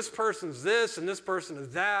 okay, well, this person's this and this person is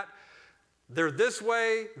that. They're this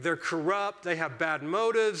way, they're corrupt, they have bad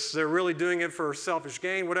motives, they're really doing it for selfish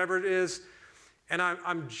gain, whatever it is. And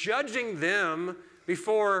I'm judging them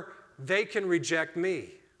before they can reject me.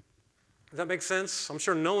 Does that make sense? I'm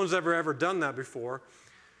sure no one's ever done that before.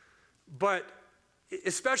 But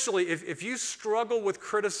especially if you struggle with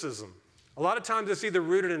criticism, a lot of times it's either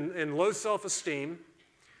rooted in low self-esteem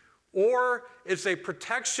or it's a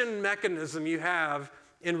protection mechanism you have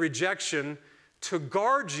in rejection to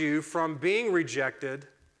guard you from being rejected.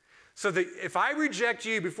 So that if I reject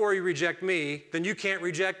you before you reject me, then you can't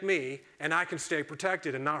reject me and I can stay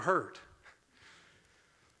protected and not hurt.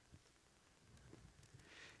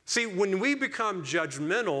 See, when we become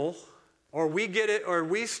judgmental, or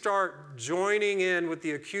we start joining in with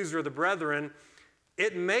the accuser of the brethren,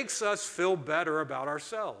 it makes us feel better about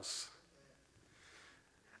ourselves.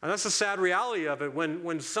 And that's the sad reality of it.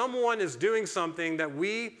 When someone is doing something that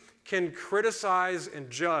we can criticize and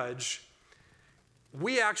judge,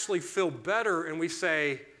 we actually feel better and we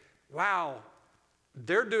say, wow,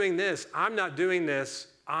 they're doing this, I'm not doing this,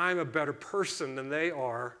 I'm a better person than they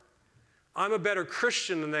are. I'm a better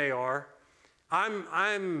Christian than they are.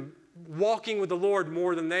 I'm walking with the Lord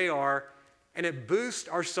more than they are. and it boosts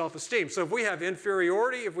our self-esteem. So if we have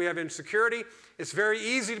inferiority, if we have insecurity, it's very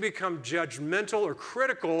easy to become judgmental or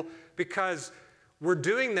critical because we're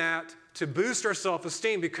doing that to boost our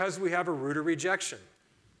self-esteem because we have a root of rejection.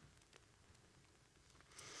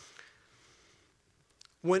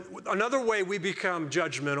 Another way we become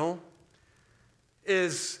judgmental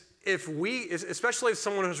is especially if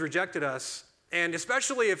someone has rejected us, and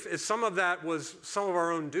especially if some of that was some of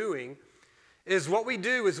our own doing, is what we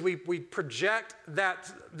do is we project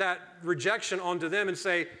that rejection onto them and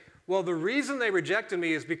say, well, the reason they rejected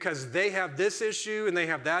me is because they have this issue and they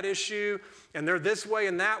have that issue and they're this way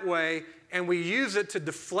and that way, and we use it to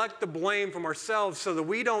deflect the blame from ourselves so that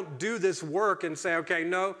we don't do this work and say, okay,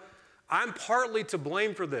 no, I'm partly to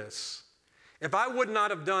blame for this. If I would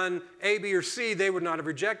not have done A, B, or C, they would not have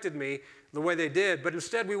rejected me the way they did. But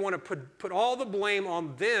instead, we want to put all the blame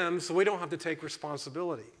on them so we don't have to take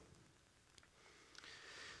responsibility.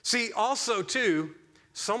 See, also, too,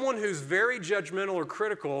 someone who's very judgmental or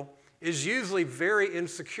critical is usually very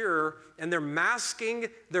insecure, and they're masking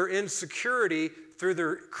their insecurity through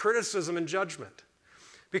their criticism and judgment.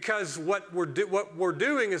 Because what we're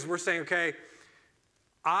doing is we're saying, okay,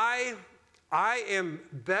 I am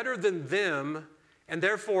better than them, and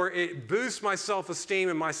therefore it boosts my self-esteem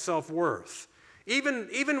and my self-worth.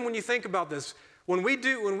 Even when you think about this, when we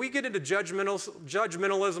get into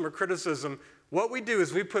judgmentalism or criticism, what we do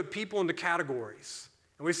is we put people into categories.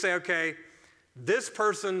 And we say, okay, this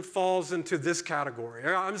person falls into this category.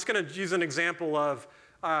 I'm just going to use an example of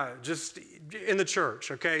just in the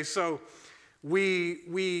church, okay? So we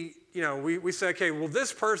say, okay, well,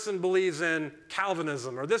 this person believes in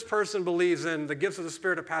Calvinism, or this person believes in the gifts of the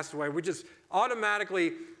Spirit that passed away. We just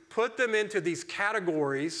automatically put them into these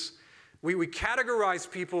categories. We categorize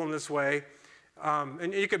people in this way,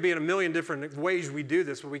 and it could be in a million different ways we do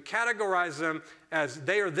this, but we categorize them as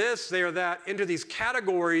they are this, they are that, into these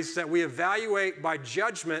categories that we evaluate by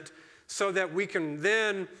judgment so that we can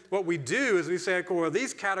then, what we do is we say, okay, well,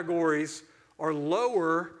 these categories are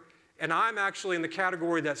lower, and I'm actually in the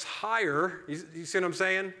category that's higher. You see what I'm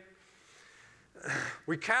saying?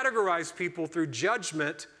 We categorize people through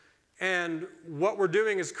judgment, and what we're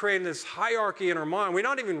doing is creating this hierarchy in our mind. We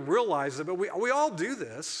don't even realize it, but we all do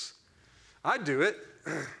this. I do it.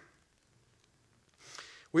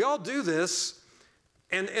 We all do this,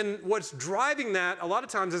 and what's driving that a lot of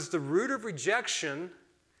times is the root of rejection,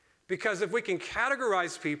 because if we can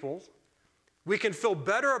categorize people, we can feel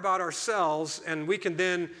better about ourselves, and we can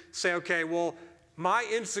then say, okay, well, my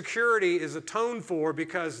insecurity is atoned for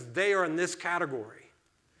because they are in this category.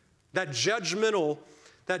 That judgmentalism.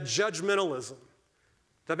 Does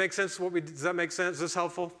that make sense? Does that make sense? Is this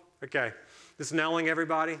helpful? Okay. This nailing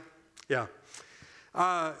everybody? Yeah.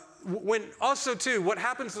 Also, too, what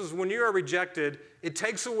happens is when you are rejected, it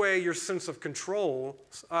takes away your sense of control.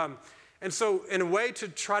 And so in a way to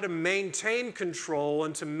try to maintain control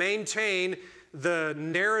and to maintain the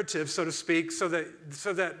narrative, so to speak, so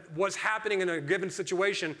that what's happening in a given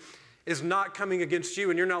situation is not coming against you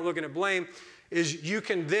and you're not looking at blame, is you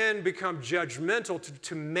can then become judgmental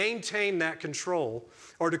to maintain that control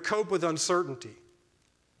or to cope with uncertainty.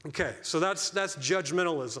 Okay, so that's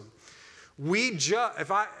judgmentalism.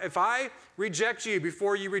 If I reject you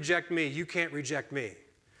before you reject me, you can't reject me.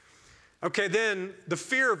 Okay, then the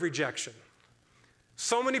fear of rejection.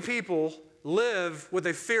 So many people live with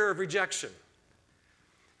a fear of rejection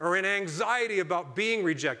or an anxiety about being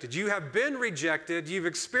rejected. You have been rejected, you've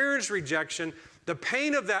experienced rejection. The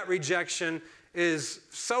pain of that rejection is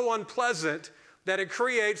so unpleasant that it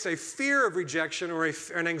creates a fear of rejection or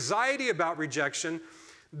an anxiety about rejection,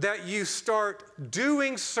 that you start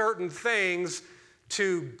doing certain things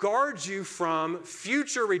to guard you from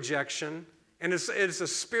future rejection. And it's a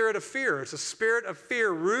spirit of fear. It's a spirit of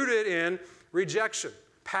fear rooted in rejection,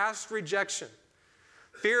 past rejection.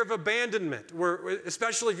 Fear of abandonment,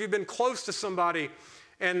 especially if you've been close to somebody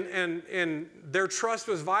and their trust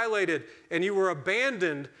was violated and you were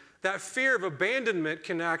abandoned. That fear of abandonment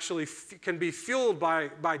can be fueled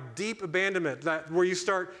by deep abandonment, where you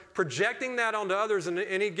start projecting that onto others in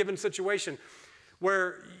any given situation,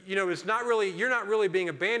 where you're not really being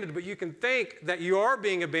abandoned, but you can think that you are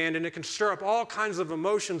being abandoned. It can stir up all kinds of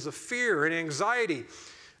emotions of fear and anxiety.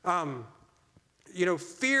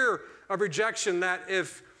 Fear of rejection, that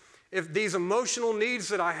if these emotional needs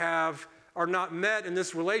that I have are not met in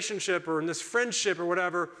this relationship or in this friendship or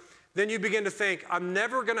whatever, then you begin to think, I'm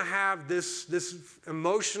never going to have this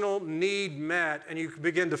emotional need met, and you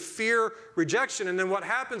begin to fear rejection. And then what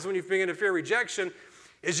happens when you begin to fear rejection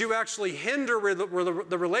is you actually hinder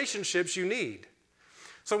the relationships you need.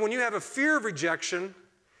 So when you have a fear of rejection,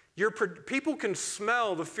 People can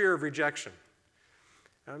smell the fear of rejection.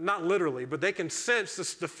 Not literally, but they can sense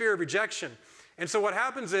the fear of rejection. And so what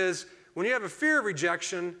happens is, when you have a fear of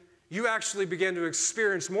rejection, you actually begin to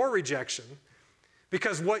experience more rejection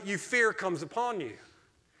because what you fear comes upon you.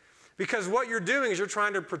 Because what you're doing is you're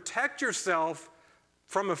trying to protect yourself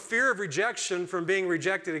from a fear of rejection, from being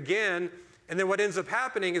rejected again, and then what ends up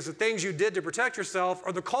happening is the things you did to protect yourself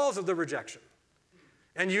are the cause of the rejection.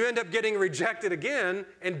 And you end up getting rejected again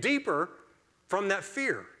and deeper from that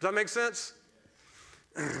fear. Does that make sense?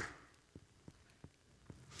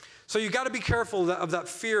 So you got to be careful of that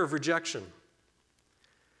fear of rejection.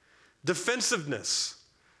 Defensiveness.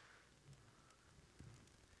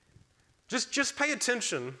 Just pay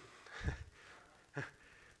attention.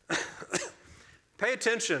 Pay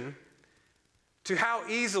attention to how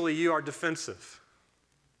easily you are defensive.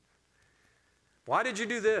 Why did you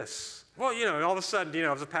do this? Well, all of a sudden,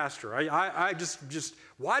 as a pastor, I just,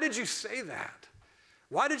 why did you say that?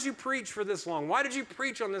 Why did you preach for this long? Why did you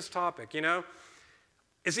preach on this topic?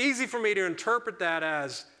 It's easy for me to interpret that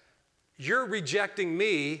as you're rejecting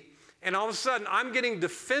me, and all of a sudden I'm getting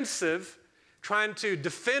defensive, trying to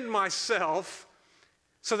defend myself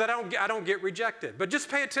so that I don't get rejected. But just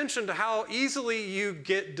pay attention to how easily you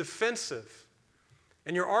get defensive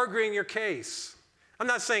and you're arguing your case. I'm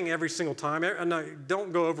not saying every single time.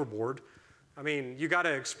 Don't go overboard. I mean, you got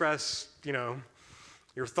to express,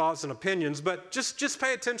 your thoughts and opinions, but just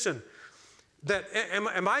pay attention. That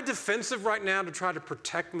am I defensive right now to try to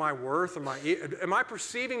protect my worth? Am I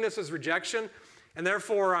perceiving this as rejection, and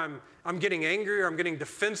therefore I'm getting angry, or I'm getting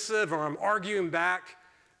defensive, or I'm arguing back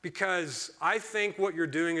because I think what you're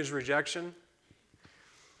doing is rejection?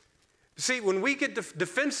 See, when we get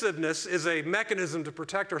defensiveness is a mechanism to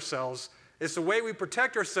protect ourselves. It's the way we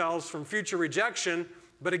protect ourselves from future rejection.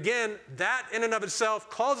 But again, that in and of itself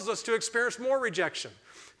causes us to experience more rejection.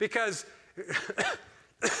 Because,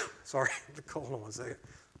 sorry, hold on one second.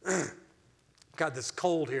 Got this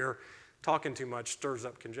cold here. Talking too much stirs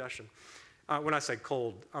up congestion. When I say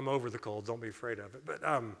cold, I'm over the cold. Don't be afraid of it. But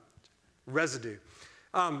residue.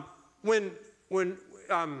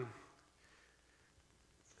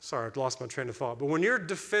 Sorry, I've lost my train of thought. But when you're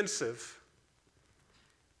defensive,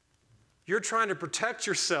 you're trying to protect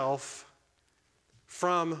yourself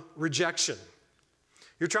from rejection.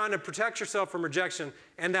 You're trying to protect yourself from rejection,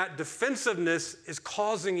 and that defensiveness is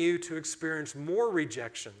causing you to experience more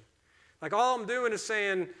rejection. Like, all I'm doing is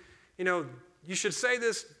saying, you should say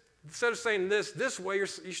this, instead of saying this way, you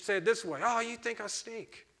should say it this way. Oh, you think I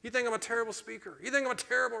stink. You think I'm a terrible speaker. You think I'm a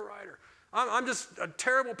terrible writer. I'm just a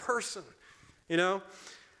terrible person, Well,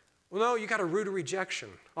 no, you got a root of rejection.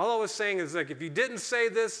 All I was saying is, like, if you didn't say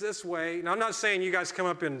this way, and I'm not saying you guys come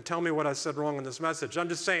up and tell me what I said wrong in this message. I'm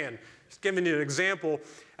just saying, just giving you an example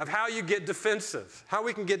of how you get defensive, how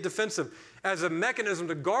we can get defensive as a mechanism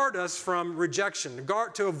to guard us from rejection,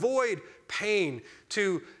 to avoid pain,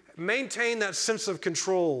 to maintain that sense of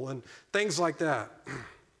control and things like that.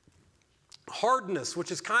 Hardness, which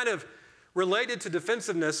is kind of related to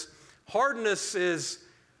defensiveness. Hardness is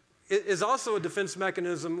also a defense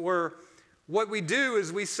mechanism where what we do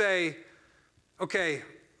is we say, okay,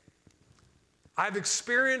 I've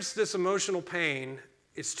experienced this emotional pain.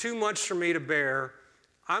 It's too much for me to bear.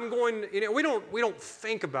 I'm going, we don't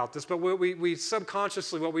think about this, but we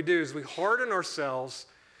subconsciously, what we do is we harden ourselves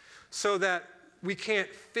so that we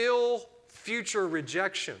can't feel future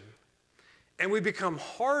rejection. And we become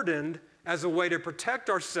hardened as a way to protect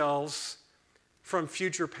ourselves from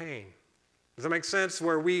future pain. Does that make sense?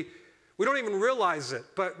 Where we don't even realize it,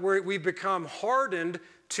 but we become hardened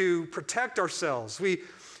to protect ourselves. Whether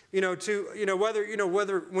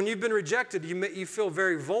when you've been rejected, you feel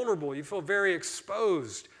very vulnerable. You feel very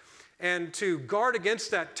exposed. And to guard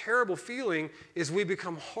against that terrible feeling is we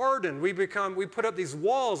become hardened. We put up these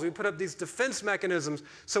walls. We put up these defense mechanisms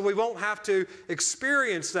so we won't have to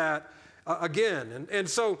experience that again. And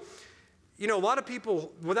so, a lot of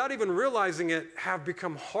people, without even realizing it, have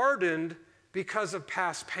become hardened because of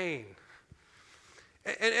past pain.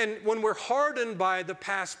 And when we're hardened by the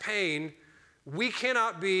past pain, we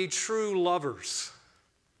cannot be true lovers.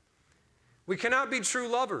 We cannot be true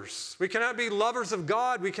lovers. We cannot be lovers of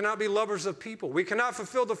God. We cannot be lovers of people. We cannot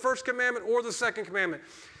fulfill the first commandment or the second commandment.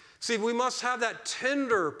 See, we must have that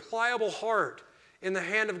tender, pliable heart in the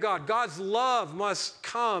hand of God. God's love must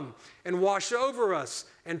come and wash over us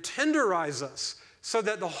and tenderize us so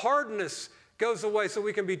that the hardness goes away so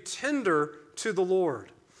we can be tender to the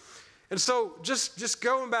Lord. And so just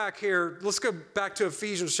going back here, let's go back to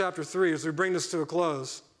Ephesians chapter 3 as we bring this to a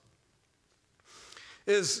close.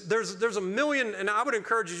 There's a million, and I would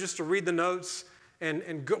encourage you just to read the notes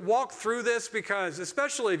and walk through this, because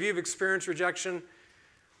especially if you've experienced rejection,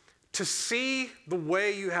 to see the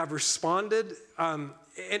way you have responded, and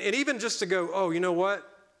even just to go, oh, you know what?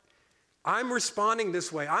 I'm responding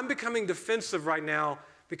this way. I'm becoming defensive right now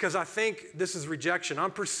because I think this is rejection.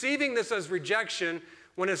 I'm perceiving this as rejection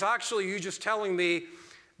when it's actually you just telling me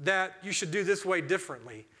that you should do this way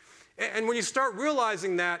differently. And when you start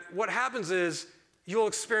realizing that, what happens is you'll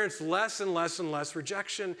experience less and less and less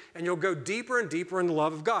rejection, and you'll go deeper and deeper in the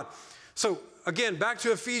love of God. So again, back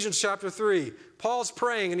to Ephesians chapter 3. Paul's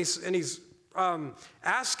praying, and he's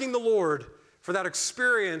asking the Lord for that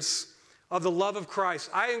experience of the love of Christ.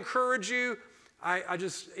 I encourage you, I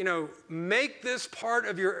just, make this part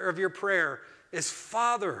of your prayer is,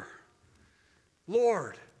 Father,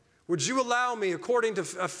 Lord, would you allow me, according to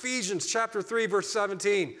Ephesians chapter 3, verse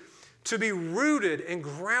 17, to be rooted and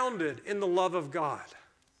grounded in the love of God?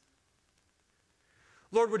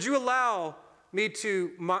 Lord, would you allow me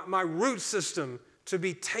to, my root system to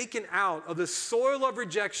be taken out of the soil of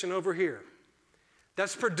rejection over here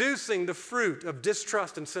that's producing the fruit of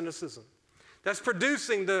distrust and cynicism, that's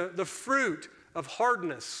producing the fruit of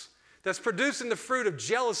hardness, that's producing the fruit of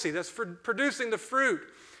jealousy, that's producing the fruit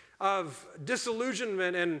of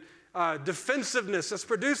disillusionment and defensiveness, that's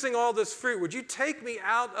producing all this fruit. Would you take me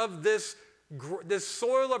out of this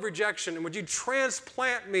soil of rejection, and would you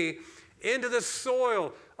transplant me into the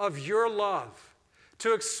soil of your love,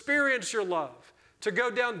 to experience your love, to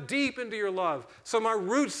go down deep into your love, so my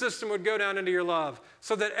root system would go down into your love,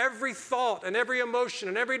 so that every thought and every emotion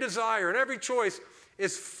and every desire and every choice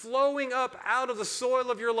is flowing up out of the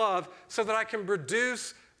soil of your love, so that I can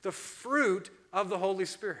produce the fruit of the Holy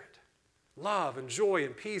Spirit. Love and joy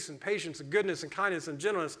and peace and patience and goodness and kindness and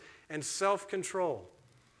gentleness and self-control.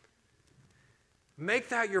 Make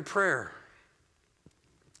that your prayer.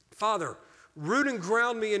 Father, root and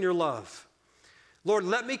ground me in your love. Lord,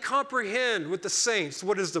 let me comprehend with the saints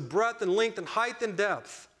what is the breadth and length and height and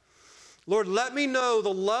depth. Lord, let me know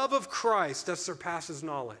the love of Christ that surpasses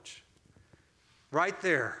knowledge. Right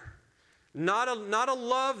there. Not a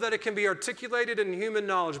love that it can be articulated in human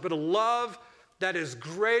knowledge, but a love that is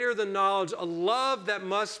greater than knowledge, a love that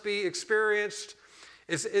must be experienced.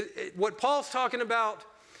 What Paul's talking about,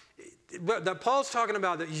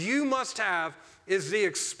 that you must have, is the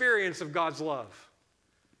experience of God's love.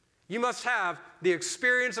 You must have the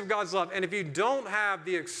experience of God's love. And if you don't have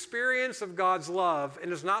the experience of God's love,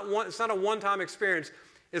 and it's not a one-time experience,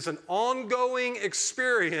 it's an ongoing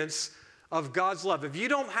experience of God's love. If you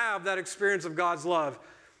don't have that experience of God's love,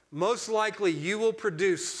 most likely you will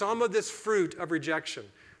produce some of this fruit of rejection: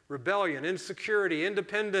 rebellion, insecurity,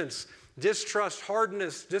 independence, distrust,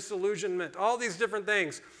 hardness, disillusionment. All these different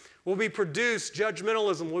things will be produced,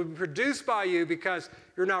 judgmentalism will be produced by you, because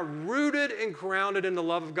you're not rooted and grounded in the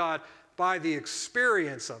love of God by the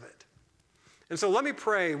experience of it. And so let me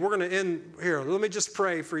pray. We're going to end here. Let me just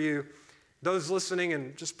pray for you, those listening,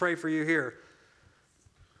 and just pray for you here,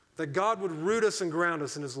 that God would root us and ground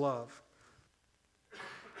us in his love.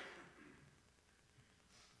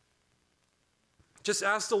 Just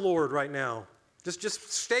ask the Lord right now.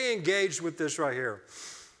 Just stay engaged with this right here.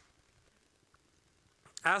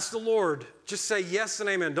 Ask the Lord. Just say yes and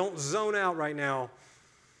amen. Don't zone out right now.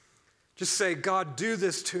 Just say, God, do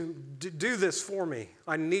this for me.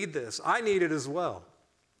 I need this. I need it as well.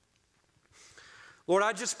 Lord,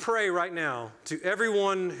 I just pray right now to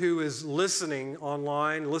everyone who is listening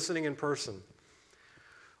online, listening in person.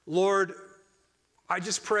 Lord, I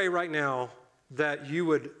just pray right now that you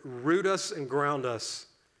would root us and ground us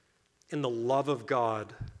in the love of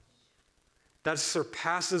God that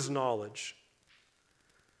surpasses knowledge.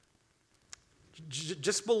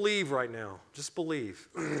 Just believe right now. Just believe.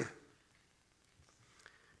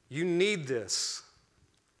 You need this.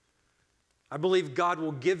 I believe God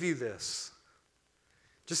will give you this.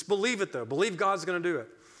 Just believe it, though. Believe God's going to do it.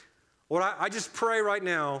 Lord, I just pray right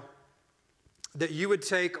now that you would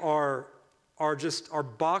take our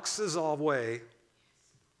boxes away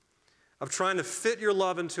of trying to fit your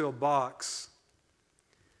love into a box.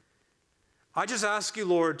 I just ask you,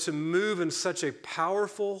 Lord, to move in such a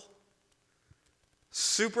powerful,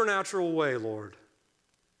 supernatural way, Lord,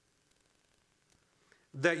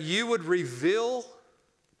 that you would reveal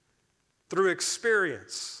through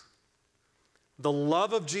experience the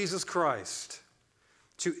love of Jesus Christ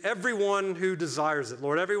to everyone who desires it.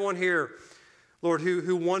 Lord, everyone here, Lord,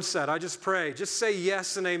 who wants that, I just pray, just say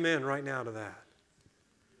yes and amen right now to that.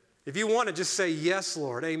 If you want to, just say yes,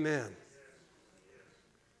 Lord, amen.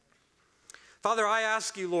 Father, I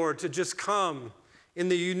ask you, Lord, to just come in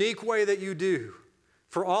the unique way that you do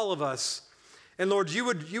for all of us. And Lord, you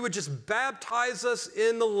would just baptize us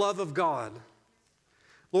in the love of God.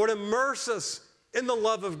 Lord, immerse us in the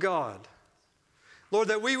love of God. Lord,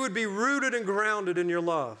 that we would be rooted and grounded in your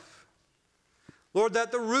love. Lord,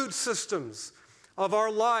 that the root systems of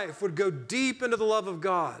our life would go deep into the love of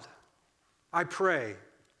God, I pray.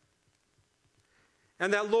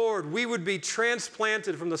 And that, Lord, we would be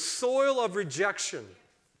transplanted from the soil of rejection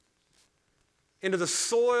into the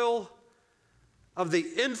soil of the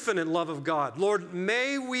infinite love of God. Lord,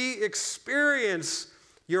 may we experience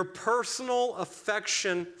your personal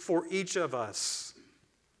affection for each of us.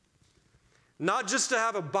 Not just to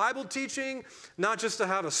have a Bible teaching, not just to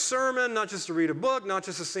have a sermon, not just to read a book, not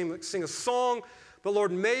just to sing a song, but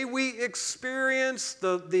Lord, may we experience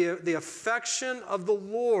the affection of the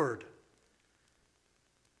Lord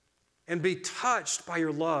and be touched by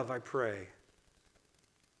your love, I pray.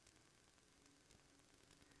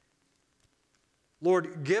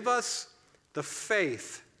 Lord, give us the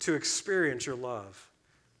faith to experience your love.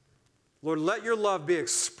 Lord, let your love be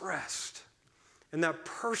expressed in that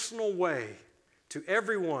personal way to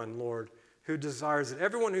everyone, Lord, who desires it.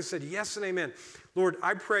 Everyone who said yes and amen. Lord,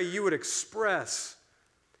 I pray you would express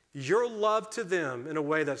your love to them in a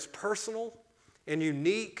way that's personal and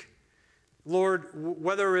unique. Lord,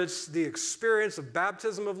 whether it's the experience of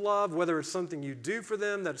baptism of love, whether it's something you do for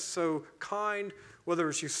them that's so kind, whether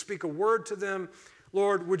it's you speak a word to them,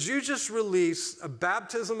 Lord, would you just release a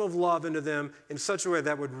baptism of love into them in such a way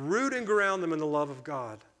that would root and ground them in the love of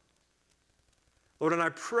God? Lord, and I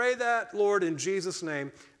pray that, Lord, in Jesus'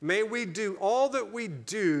 name, may we do all that we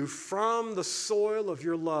do from the soil of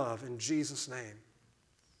your love in Jesus' name.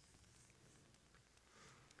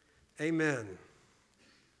 Amen.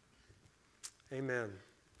 Amen.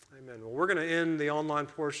 Amen. Well, we're going to end the online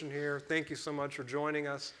portion here. Thank you so much for joining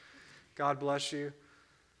us. God bless you.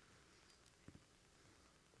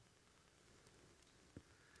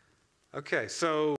 Okay, so